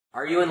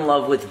Are you in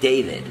love with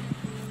David?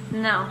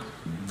 No.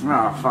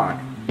 Oh,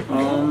 fuck.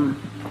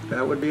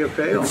 That would be a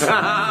fail.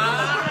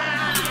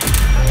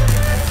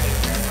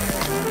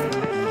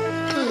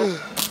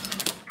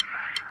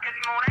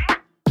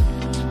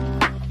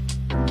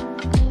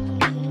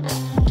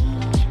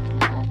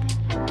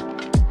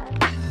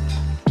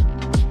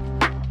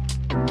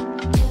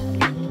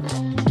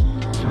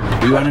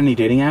 Are you on any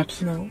dating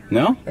apps? No.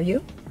 No? Are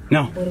you?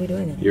 No. What are we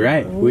doing then? You're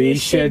right. We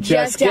should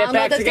just get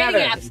back those together.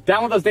 dating apps.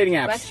 Download those dating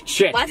apps. What?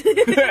 Shit. What?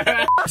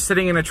 I'm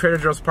sitting in a Trader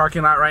Joe's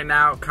parking lot right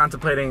now,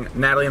 contemplating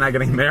Natalie and I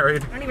getting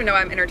married. I don't even know why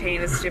I'm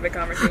entertaining this stupid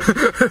conversation.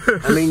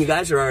 I mean, you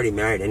guys are already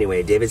married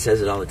anyway. David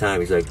says it all the time.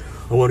 He's like,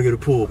 I want to get a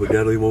pool, but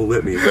Natalie won't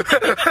let me.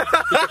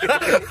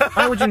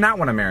 Why would you not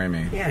want to marry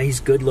me? Yeah, he's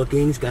good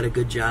looking. He's got a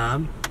good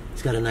job.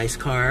 He's got a nice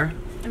car.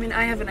 I mean,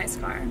 I have a nice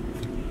car.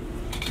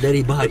 That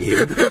he bought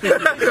you.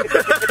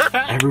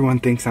 Everyone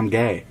thinks I'm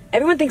gay.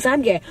 Everyone thinks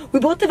I'm gay.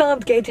 We both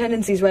developed gay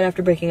tendencies right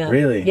after breaking up.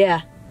 Really?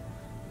 Yeah.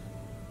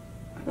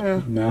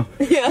 No.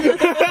 Yeah.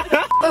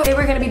 Okay,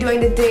 we're gonna be doing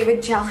the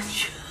David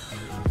challenge.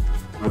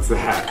 What's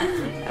that? I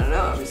don't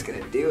know, I'm just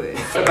gonna do it.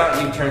 What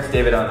about you turns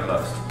David on the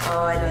most?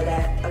 Oh, I know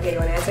that. Okay, you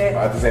wanna answer it?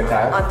 At the same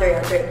time? On three.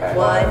 Okay.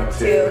 1,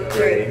 2,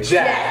 3.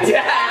 Jack.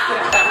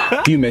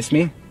 Yeah. Do you miss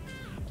me?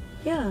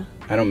 Yeah.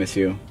 I don't miss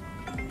you.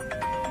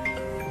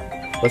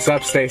 What's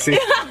up, Stacy?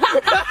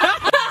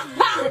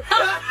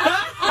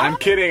 I'm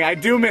kidding. I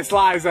do miss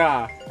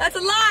Liza. That's a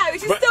lie. We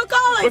should still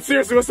call it. But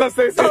seriously, what's up,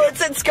 Stacy? Oh, it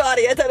said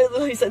Scotty. I thought it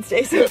literally said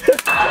Stacy.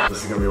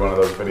 This is gonna be one of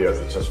those videos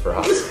that's just for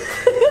us.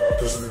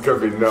 This is gonna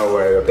be no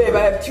way. Babe, I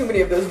have too many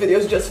of those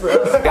videos just for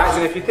us. Guys,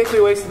 and if you think we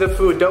wasted the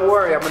food, don't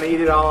worry. I'm gonna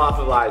eat it all off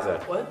of Liza.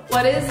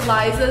 What is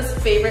Liza's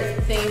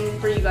favorite thing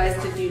for you guys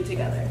to do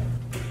together?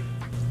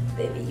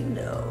 Baby, you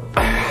know.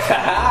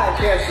 I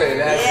can't say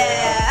that.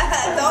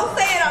 Yeah, don't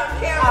say it on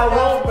camera. I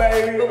won't,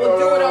 baby. But we'll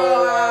do it all.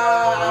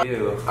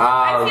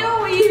 I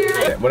feel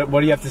weird. What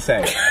do you have to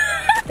say?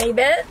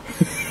 Baby.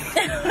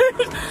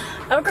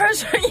 I'm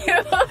crushing on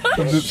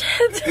you.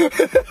 Shit.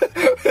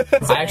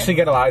 I actually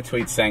get a lot of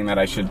tweets saying that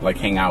I should like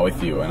hang out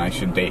with you and I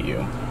should date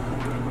you.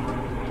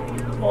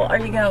 Well, are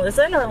you gonna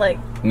listen or like?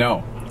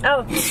 No.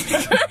 Oh.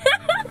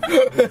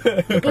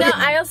 No,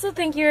 I also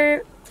think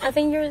you're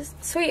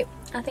sweet.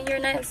 I think you're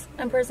nice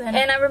in person.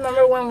 And I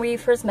remember when we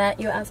first met,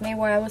 you asked me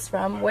where I was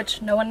from,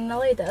 which no one in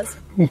LA does.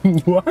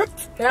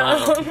 What? Yeah.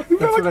 That's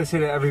what I say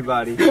to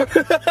everybody. That's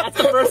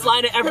the first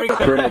line of every.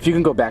 Corinna, if you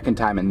can go back in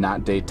time and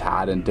not date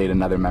Todd and date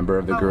another member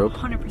of the group,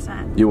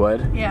 100%. you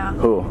would? Yeah.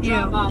 Who?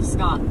 You.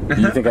 Scott.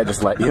 You think I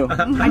just let you?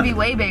 I'd be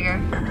way bigger.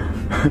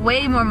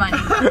 Way more money.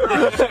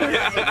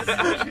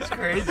 It's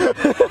crazy.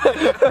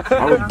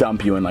 I would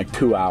dump you in like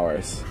 2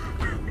 hours.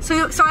 So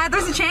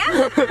there's a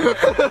chance?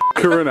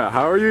 Corinna,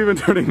 how are you even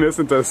turning this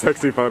into a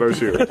sexy photo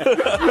shoot?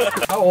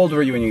 How old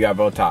were you when you got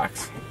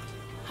Botox?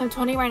 I'm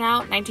 20 right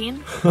now,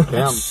 19.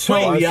 Damn,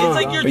 so young.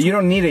 Like but you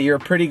don't need it. You're a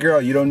pretty girl.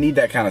 You don't need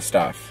that kind of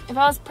stuff. If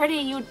I was pretty,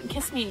 you'd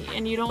kiss me,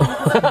 and you don't.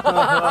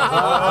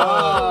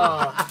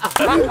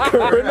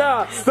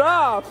 Corinna,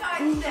 stop!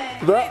 Can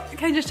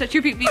I just touch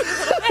your pee-pee?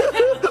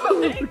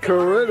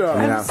 Corinna.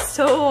 I'm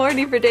so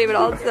horny for David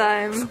all the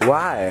time.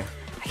 Why?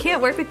 I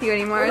can't work with you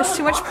anymore. It's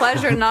too much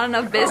pleasure and not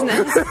enough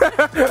business.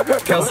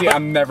 Kelsey,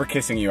 I'm never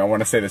kissing you. I want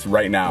to say this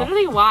right now.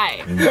 Literally,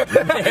 why?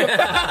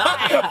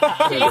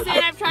 Jason,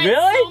 I've tried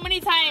so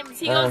many times.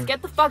 He goes,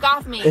 get the fuck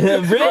off me.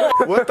 Really?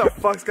 What the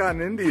fuck's gotten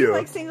into you?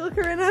 Like single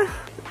Corinna?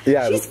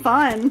 Yeah. She's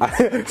fun.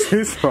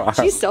 She's fun.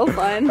 She's so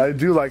fun. I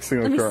do like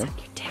single Corinna. Suck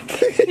your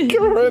dick.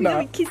 Corinna. Let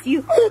me kiss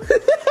you.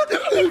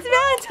 It's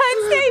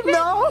Valentine's Day,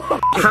 no.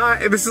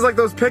 Hi, this is like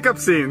those pickup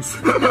scenes.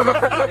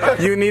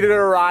 You needed a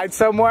ride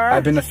somewhere?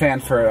 I've been a fan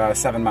for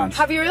 7 months.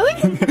 Have you really?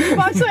 You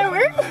watched my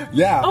work?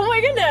 Yeah. Oh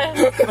my goodness.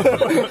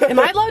 Am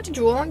I allowed to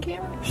drool on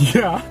camera?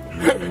 Yeah.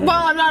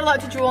 Well, I'm not allowed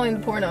to drool in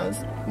the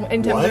pornos.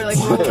 In terms of like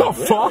What the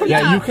fuck?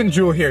 Yeah, you can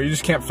jewel here. You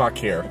just can't fuck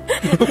here.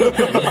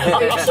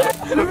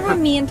 Remember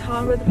when me and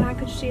Todd were the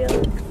package deal?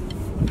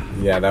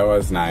 Yeah, that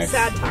was nice.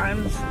 Sad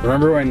times.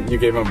 Remember when you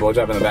gave him a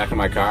blowjob in the back of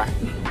my car?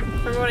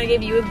 Remember when I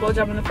gave you a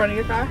blowjob in the front of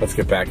your car? Let's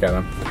get back at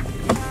him.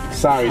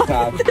 Sorry,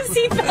 Todd. The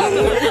seatbelt.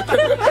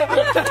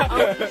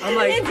 I'm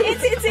like,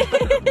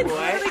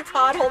 it's like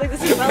Todd holding the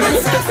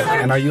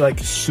seatbelt. And are you like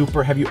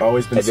super, have you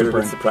always been super? Have you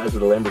ever been surprised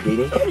with a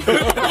Lamborghini?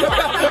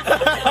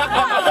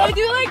 I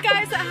do like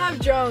guys that have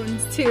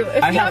drones too.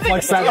 If I have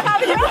like 7.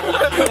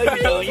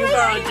 You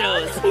borrow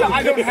Joe's. No,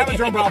 I don't have a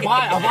drone, but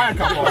I'll buy a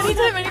couple.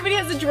 Anytime anybody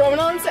has a drone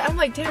on set, I'm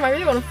like, damn, I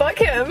really want to fuck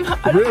him.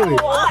 I don't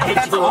know why.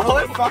 That's all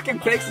it fucking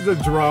takes is a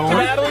drone.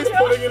 Natalie's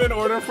putting in an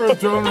order for a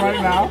drone right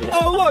now.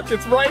 Oh look,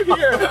 it's right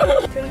here. No,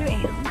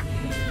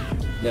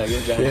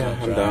 you're done. Yeah,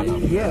 I'm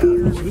done. Yeah,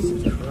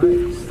 Jesus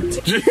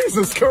Christ.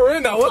 Jesus,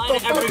 Corinna, what the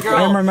fuck?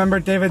 I remember,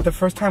 David, the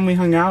first time we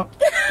hung out,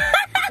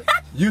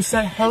 you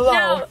said hello.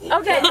 No,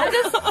 okay,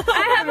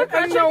 I have a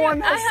crush on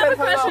you. I have a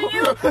crush on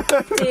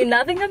you. Do you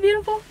not think I'm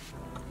beautiful?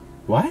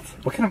 What?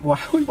 What kind of, why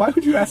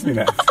would you ask me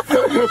that?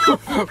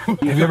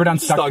 Have you ever done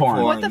stuck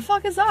porn? What the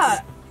fuck is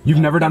that? You've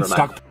never done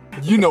stuck.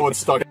 You know what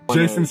stuck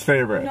Jason's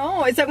favorite.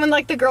 No, is that when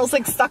like the girl's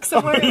like stuck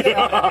somewhere?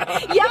 Yeah,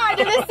 I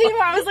did this scene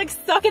where I was like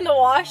stuck in the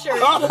washer.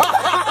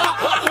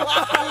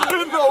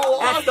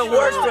 That's the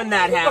worst when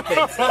that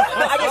happens.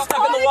 I get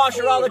stuck in the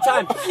washer all the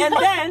time. And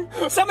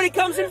then somebody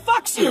comes and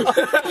fucks you.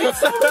 It's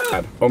so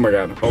rude. Oh my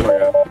god. Oh my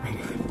god.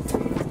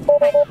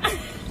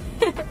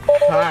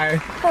 Hi.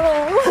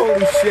 Hello.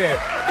 Holy shit.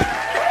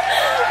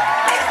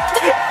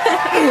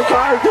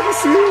 Hi, good to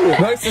see you.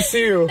 Nice to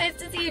see you. Nice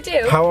to see you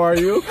too. How are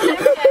you? I'm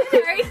good.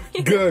 How are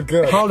you? Good,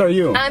 good. How old are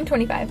you? I'm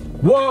 25.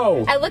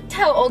 Whoa. I looked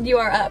how old you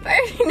are up. I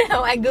already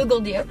know. I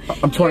googled you.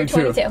 I'm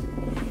 22. You're 22.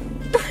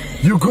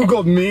 You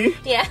googled me?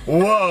 Yeah.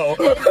 Whoa.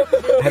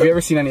 Have you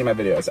ever seen any of my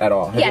videos at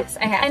all? Yes,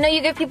 I have. I know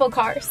you give people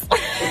cars.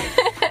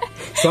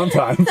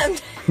 Sometimes.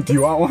 Do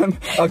you want one?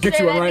 I'll get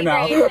you one right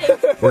now.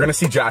 Great. We're gonna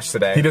see Josh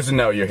today. He doesn't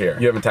know you're here.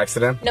 You haven't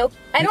texted him? Nope.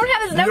 I don't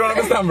have his number. You don't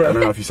have his number. I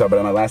don't know if you saw, but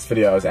in my last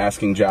video, I was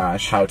asking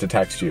Josh how to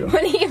text you.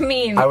 What do you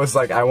mean? I was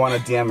like, I want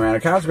to DM Miranda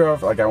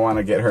Cosgrove. Like, I want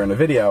to get her in a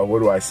video. What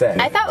do I say?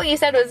 I thought what you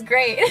said was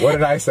great. What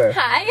did I say?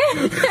 Hi.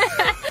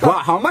 Wow,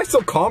 how am I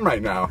so calm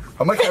right now?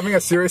 I'm like having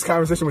a serious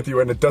conversation with you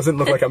and it doesn't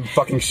look like I'm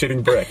fucking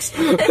shitting bricks.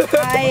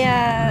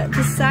 I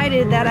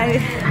decided that I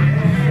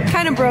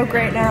kind of broke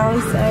right now,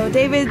 so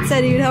David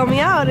said he'd help me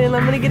out and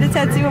I'm gonna get a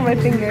tattoo on my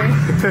finger.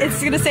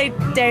 It's gonna say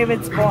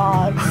David's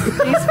Vlogs.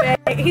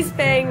 He's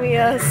paying me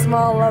a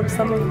small lump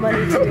sum of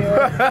money to do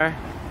it.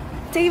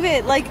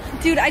 David, like,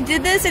 dude, I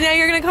did this and now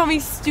you're gonna call me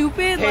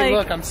stupid? Hey, like,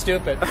 look, I'm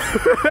stupid.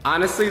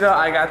 Honestly though,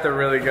 I got the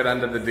really good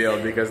end of the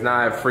deal because now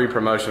I have free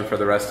promotion for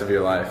the rest of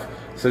your life.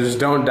 So just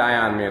don't die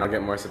on me and I'll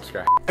get more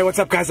subscribers. Hey, what's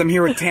up guys? I'm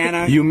here with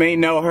Tana. You may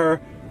know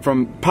her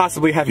from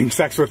possibly having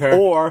sex with her,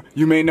 or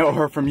you may know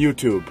her from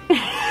YouTube.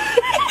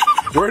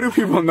 Where do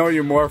people know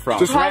you more from?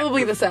 Just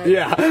Probably the same.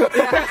 Yeah.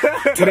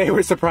 Today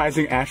we're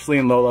surprising Ashley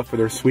and Lola for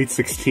their Sweet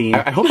 16.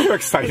 I hope you're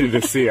excited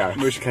to see her.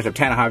 We should catch up.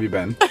 Tana, how have you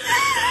been?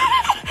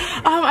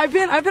 I've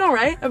been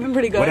alright. I've been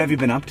pretty good. What have you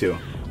been up to?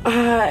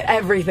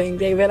 Everything,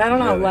 David. I don't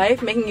know, Really?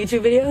 life, making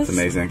YouTube videos. It's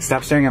amazing.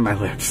 Stop staring at my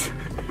lips.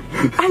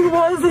 I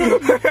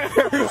wasn't.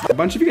 A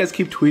bunch of you guys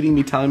keep tweeting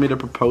me telling me to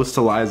propose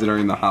to Liza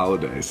during the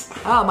holidays.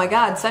 Oh my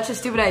god, such a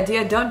stupid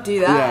idea. Don't do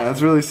that. Yeah,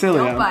 that's really silly.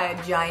 Don't buy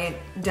a giant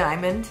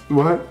diamond.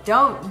 What?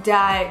 Don't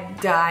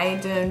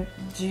don't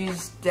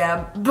use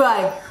them.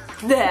 But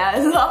I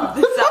love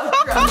the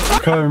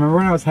sound. Carly, remember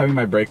when I was having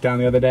my breakdown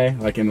the other day,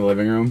 like in the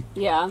living room?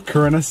 Yeah.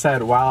 Corinna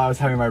said while I was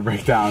having my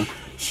breakdown,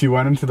 she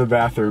went into the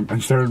bathroom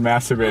and started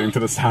masturbating to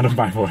the sound of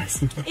my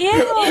voice. Ew.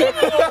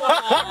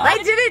 I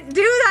didn't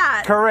do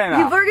that. Corinna.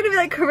 People are gonna be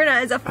like,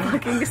 Corinna is a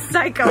fucking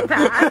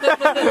psychopath.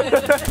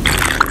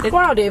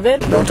 Wow,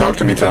 David. Don't talk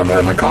to me till I'm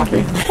at my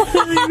coffee.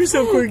 You're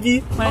so quirky.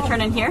 Want to turn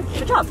in here?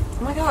 Good job.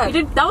 Oh my god. You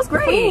did. That was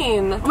great.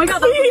 Oh my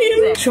god, that was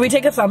amazing. Should we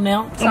take a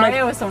thumbnail? Sorry,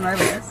 I was so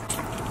nervous.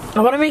 I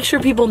want to make sure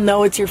people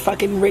know it's your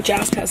fucking rich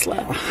ass Tesla.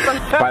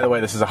 By the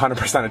way, this is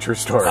 100% a true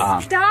story.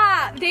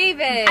 Stop,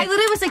 David. I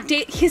literally was like,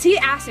 because he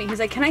asked me, he's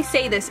like, can I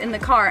say this in the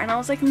car? And I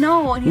was like,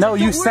 no. And he's No,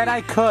 like, you "Don't said worry."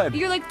 I could.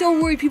 You're like,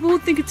 don't worry, people will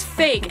think it's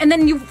fake. And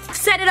then you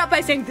set it up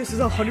by saying, this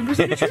is 100% a true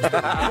story.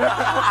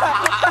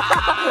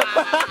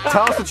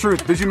 Tell us the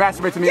truth. Did you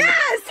masturbate to me?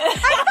 Yes! I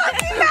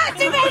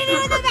fucking masturbated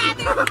in the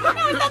bathroom! That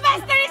was the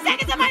best 30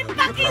 seconds of my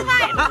fucking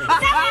life! Is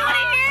that what you want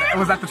to hear?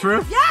 Was that the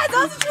truth? Yes,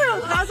 that was the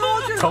truth! That was the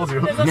whole truth! Told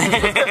you.